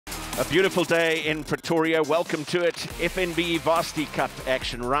A beautiful day in Pretoria. Welcome to it. FNB Varsity Cup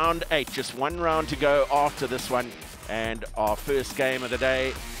action, round 8. Just one round to go after this one. And our first game of the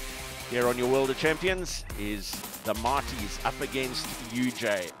day here on your World of Champions is the Maties up against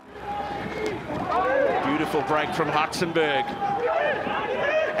UJ. Beautiful break from Hartzenberg.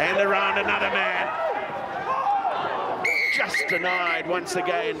 And around another man. Just denied once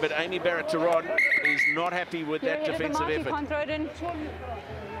again, but Amy Barrett-Teron is not happy with that defensive effort. You can't throw it in.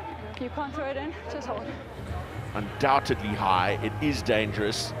 You can't throw it in. Just hold. Undoubtedly high. It is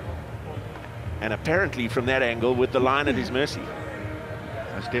dangerous. And apparently from that angle with the line at his mercy.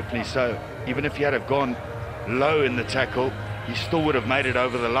 That's definitely so. Even if he had have gone low in the tackle, he still would have made it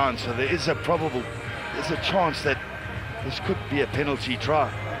over the line. So there's a chance that this could be a penalty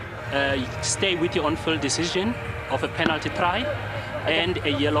try. Stay with your on-field decision of a penalty try and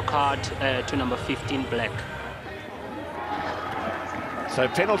a yellow card to number 15, Black. So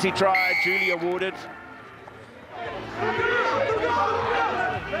penalty try, duly awarded.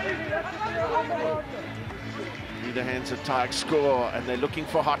 Through the hands of Tuks score, and they're looking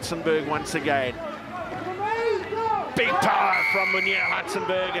for Hartzenberg once again. Big power from Munir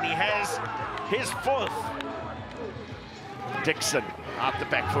Hartzenberg, and he has his fourth. Dixon out the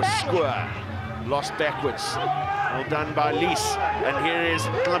back for Square. Lost backwards. Well done by Lies. And here is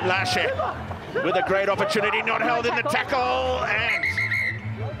Mlashe with a great opportunity, not held in the tackle, and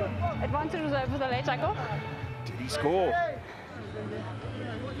Advantage was over the late tackle. did he score?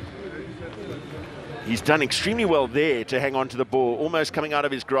 He's done extremely well there to hang on to the ball, almost coming out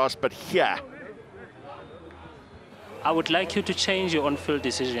of his grasp, but here. I would like you to change your on-field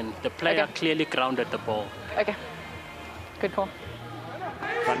decision. The player clearly grounded the ball. Okay. Good call.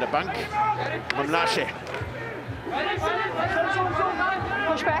 Van der Bank, Mlashe.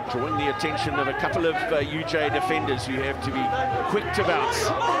 Push back. Drawing the attention of a couple of UJ defenders who have to be quick to bounce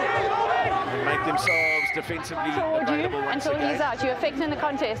and make themselves defensively available once until again. he's out. You're affecting the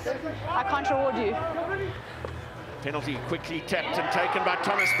contest. I can't reward you. Penalty quickly tapped and taken by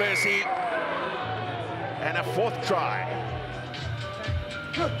Thomas Bursey. And a fourth try.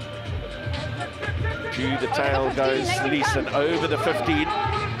 To the tail goes Leeson over the 15. He's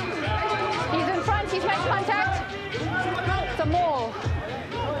in front, he's made contact. It's a maul.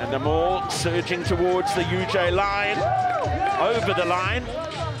 And the maul surging towards the UJ line. Over the line.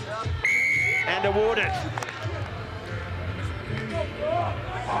 And awarded.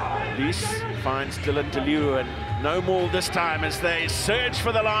 Lies finds Dylan DeLew, and no maul this time as they surge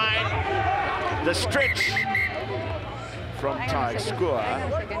for the line. The stretch from Tuks score.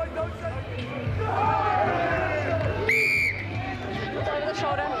 Over the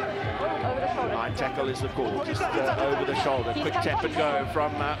shoulder. Over the shoulder. High tackle is the call, just over the shoulder. Quick tap and go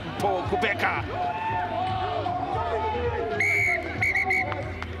from Paul Kubeka.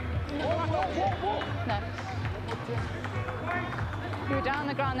 No. You're down on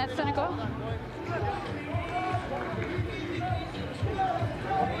the ground, that's cynical.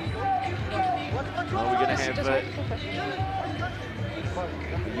 Well, we're going to have a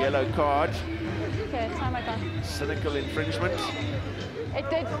yellow card. Okay, time back on. Cynical infringement.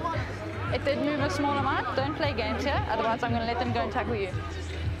 It did move a small amount. Don't play games here, otherwise I'm going to let them go and tackle you.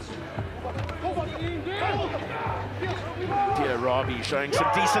 Dear Ravi showing some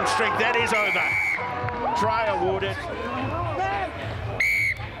decent strength. That is over. Try awarded.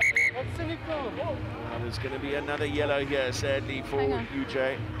 There's going to be another yellow here, sadly, for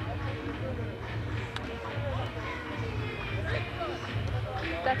UJ.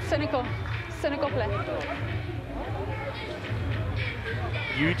 That's cynical play.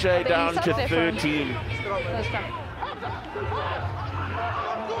 UJ down to 13.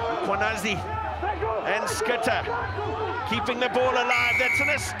 Kwanazi and Skitter keeping the ball alive. That's an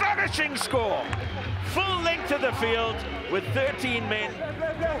astonishing score. Full length of the field with 13 men.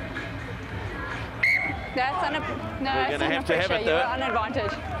 That's no, we're going to have to have it, though. You're on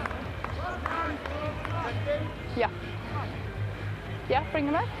advantage. Yeah. Yeah, bring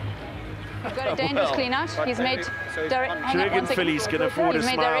them back. He's got a dangerous clean out. He's made direct Jürgen can afford a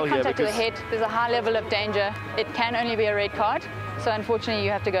smile here contact to the head. There's a high level of danger. It can only be a red card. So unfortunately,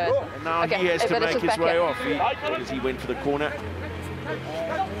 you have to go. Now he has to make his way off because he went for the corner.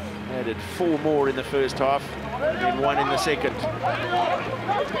 Added 4 more in the first half, and 1 in the second.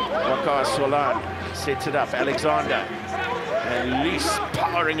 Wakar Solan sets it up. Alexander and Lies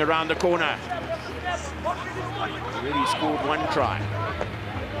powering around the corner. Already scored 1 try.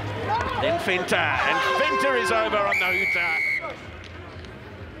 Then Venter, and Venter is over on the hooter.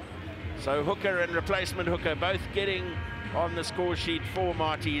 So hooker and replacement hooker both getting on the score sheet for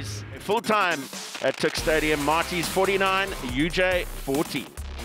Maties. Full time at Tuks Stadium, Maties 49, UJ 40.